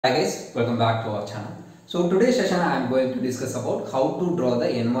Hi guys, welcome back to our channel. So today's session I am going to discuss about how to draw the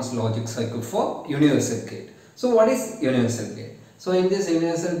NMOS logic circuit for universal gate. So what is universal gate? So in this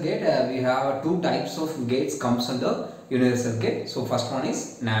universal gate we have two types of gates comes under universal gate. So first one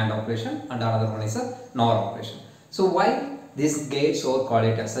is NAND operation and another one is a NOR operation. So why these gates or call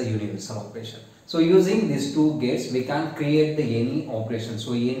it as a universal operation? So using these two gates we can create the any operation.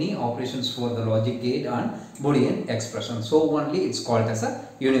 So any operations for the logic gate and Boolean expression. So only it's called as a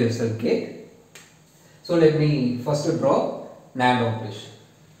universal gate. So let me first draw NAND operation.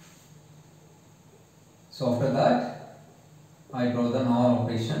 So after that I draw the NOR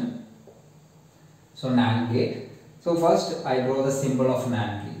operation. So NAND gate. So first I draw the symbol of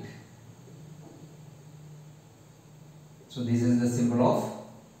NAND gate. So this is the symbol of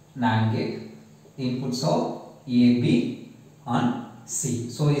NAND gate. Inputs of A, B and C.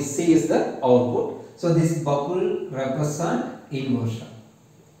 So C is the output. So this bubble represent inverter.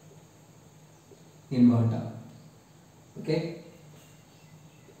 Okay.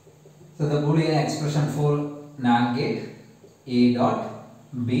 So the Boolean expression for NAND gate A dot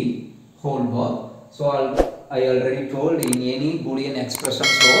B whole bar. So I already told in any Boolean expressions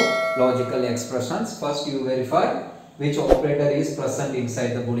or logical expressions, first you verify which operator is present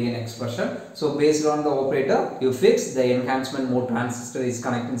inside the Boolean expression. So based on the operator, you fix the enhancement mode transistor is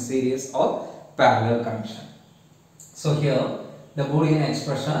connected in series or parallel connection. So here the Boolean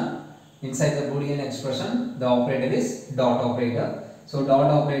expression, inside the Boolean expression the operator is dot operator. So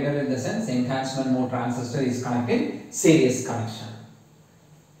dot operator in the sense enhancement mode transistor is connected series connection.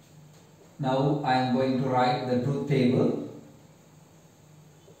 Now I am going to write the truth table.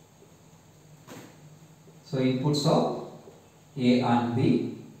 So inputs of A and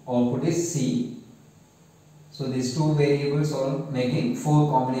B, output is C. So these two variables are making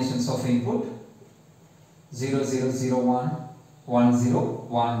four combinations of input 0, 0, 0, 1, 1, 0,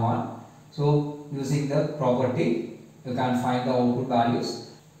 1, 1. So using the property you can find the output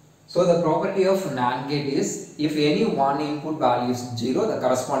values. So the property of NAND gate is if any one input value is 0, the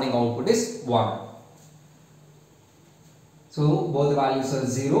corresponding output is 1. So both values are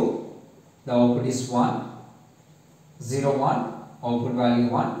 0, the output is 1. 0 1 output value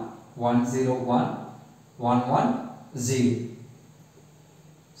 1 1 0 1 1 1 0.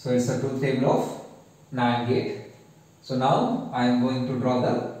 So it's a truth table of NAND gate. So now I am going to draw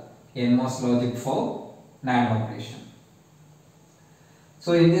the NMOS logic for NAND operation.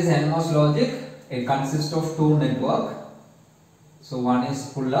 So in this NMOS logic it consists of two network. So one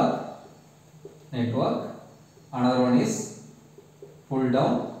is pull up network, another one is pull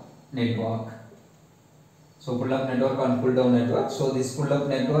down network. So pull up network and pull down network. So this pull up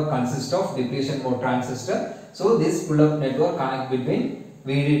network consists of depletion mode transistor. So this pull up network connect between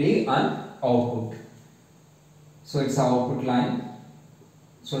VDD and output. So it's our output line.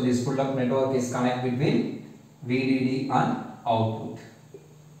 So this pull up network is connect between VDD and output.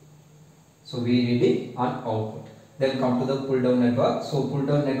 So VDD and output. Then come to the pull down network. So pull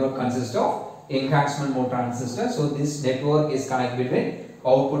down network consists of enhancement mode transistor. So this network is connect between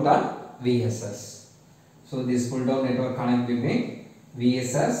output and VSS. So this pull down network connect between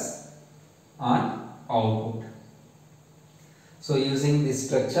VSS and output. So using this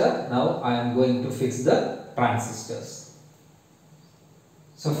structure now I am going to fix the transistors.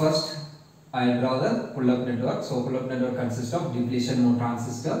 So first I will draw the pull up network. So pull up network consists of depletion mode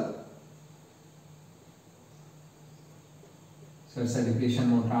transistor. So it's a depletion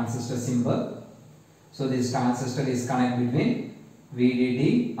mode transistor symbol. So this transistor is connect between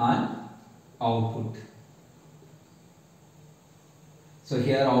VDD and output. So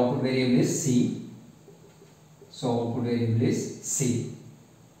here output variable is C. So output variable is C.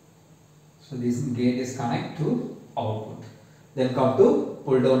 So this gate is connect to output. Then come to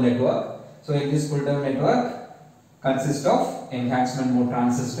pull down network. So in this pull down network consists of enhancement mode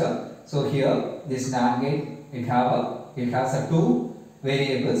transistor. So here this NAND gate it has a two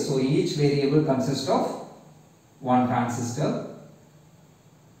variables. So each variable consists of one transistor.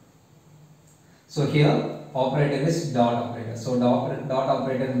 So here operator is dot operator. So dot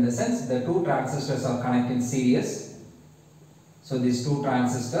operator in the sense the two transistors are connected in series. So these two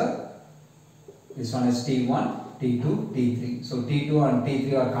transistors, this one is T1, T2, T3. So T2 and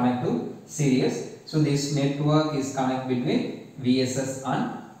T3 are connected to series. So this network is connect between VSS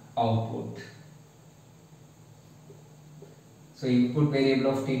and output. So input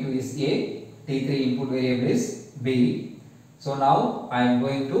variable of T2 is A, T3 input variable is B. So now I am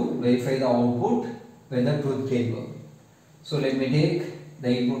going to verify the output with the truth table. So let me take the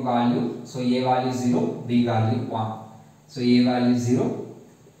input value. So A value 0, B value 1. So A value 0,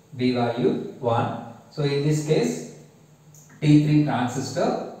 B value 1. So in this case T3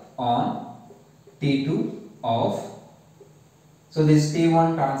 transistor on, T2 off. So this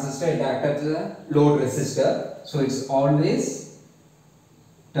T1 transistor, it acts as a load resistor, so it's always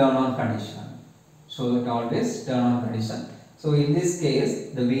turn on condition. So it always turn on condition. So in this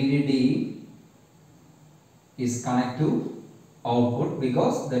case, the VDD is connected to output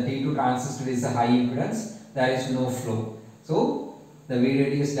because the T2 transistor is a high impedance, there is no flow. So the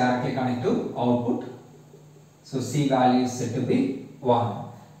VDD is directly connected to output. So C value is set to be 1.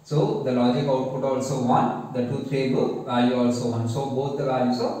 So the logic output also 1, the truth table value also 1. So both the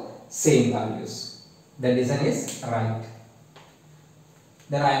values are same values. The design is right.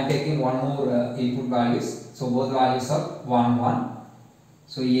 Then I am taking one more input values. So both values are 1, 1.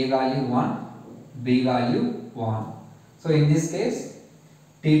 So A value 1, B value 1. So in this case,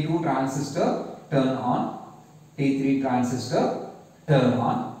 T2 transistor turn on, T3 transistor turn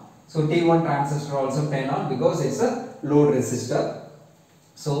on. So T1 transistor also turn on because it's a load resistor.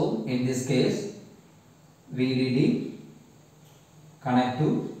 So in this case, VDD connect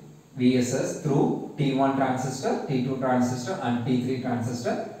to VSS through T1 transistor, T2 transistor and T3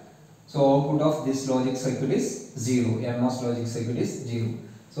 transistor. So output of this logic circuit is 0. NMOS logic circuit is 0.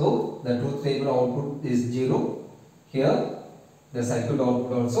 So the truth table output is 0. Here the circuit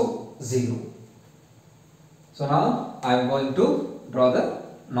output also 0. So now I am going to draw the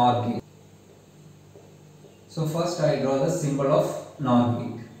NOR gate. So first I draw the symbol of NOR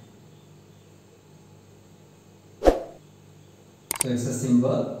gate. So it's a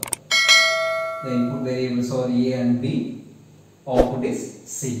symbol. The input variables are A and B. Output is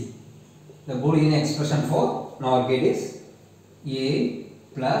C. The Boolean expression for NOR gate is A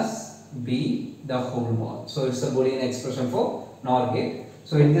plus B the whole mod. So it's a Boolean expression for NOR gate.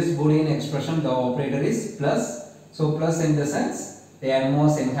 So in this Boolean expression, the operator is plus. So plus in the sense the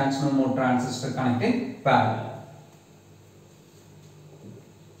NMOS enhancement mode transistor connecting parallel.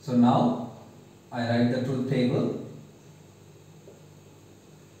 So now I write the truth table.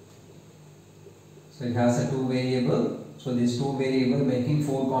 So it has a 2 variable. So these 2 variable making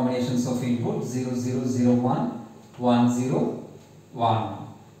 4 combinations of input 0, 0, 0, 1, 1, 0, 1.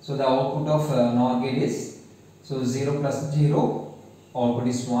 So the output of NOR gate is, so 0 plus 0, output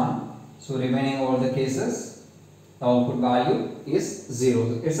is 1. So remaining all the cases, the output value is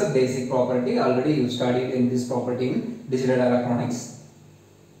 0. It's a basic property. Already you studied in this property in digital electronics.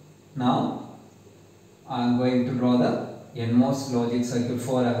 Now I am going to draw the NMOS logic circuit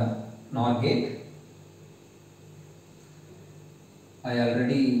for a NOR gate. I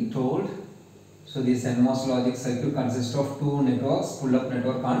already told. So this NMOS logic circuit consists of 2 networks, pull-up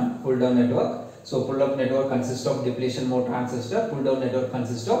network and pull-down network. So pull-up network consists of depletion mode transistor, pull-down network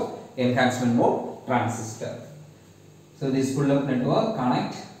consists of enhancement mode transistor. So this pull-up network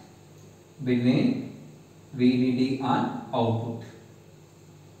connect between VDD and output.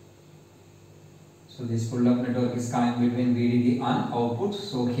 So this pull-up network is connect between VDD and output.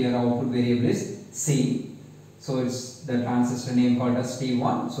 So here output variable is C. So it's the transistor name called as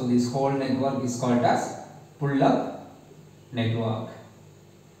T1. So this whole network is called as pull-up network.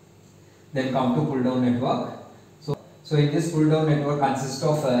 Then come to pull-down network. So in this pull-down network consists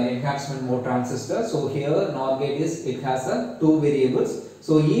of enhancement mode transistor. So here NOR gate is, it has 2 variables.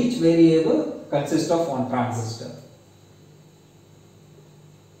 So each variable consists of 1 transistor.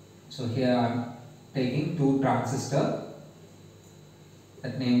 So here I am taking 2 transistor,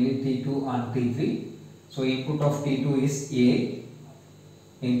 that namely T2 and T3. So input of T2 is A,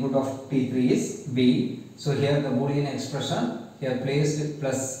 input of T3 is B. So here the Boolean expression, here placed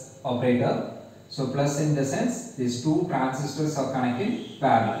plus operator. So plus in the sense these 2 transistors are connected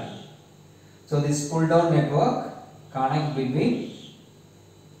parallel. So this pull down network connect between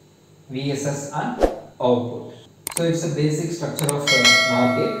VSS and output. So it's a basic structure of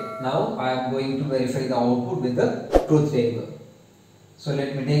NOR gate. Now I am going to verify the output with the truth table. So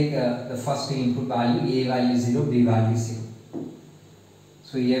let me take the first input value, A value 0, B value 0.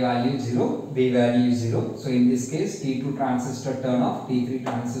 So A value 0, B value 0. So in this case T2 transistor turn off, T3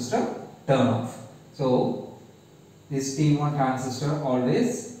 transistor turn off. So this T1 transistor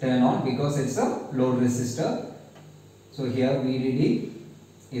always turn on because it's a load resistor. So here VDD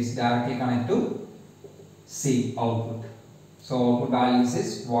is directly connected to C output. So output values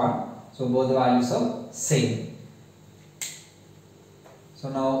is 1. So both the values are same. So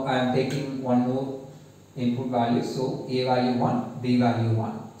now I am taking one more input value. So A value 1, B value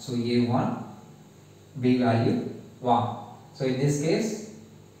 1. So A1, B value 1. So in this case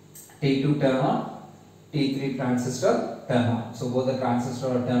T2 turn on, T3 transistor turn on. So both the transistor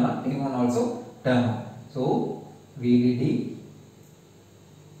are turn on, T1 also turn on. So VDD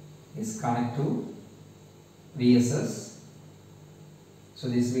is connected to VSS. So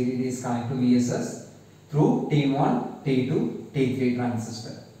this VDD is connected to VSS through T1, T2, T3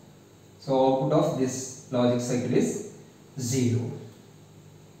 transistor. So output of this logic cycle is 0.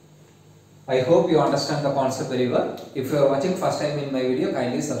 I hope you understand the concept very well. If you are watching first time in my video,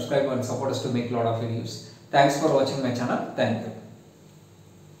 kindly subscribe and support us to make lot of videos. Thanks for watching my channel. Thank you.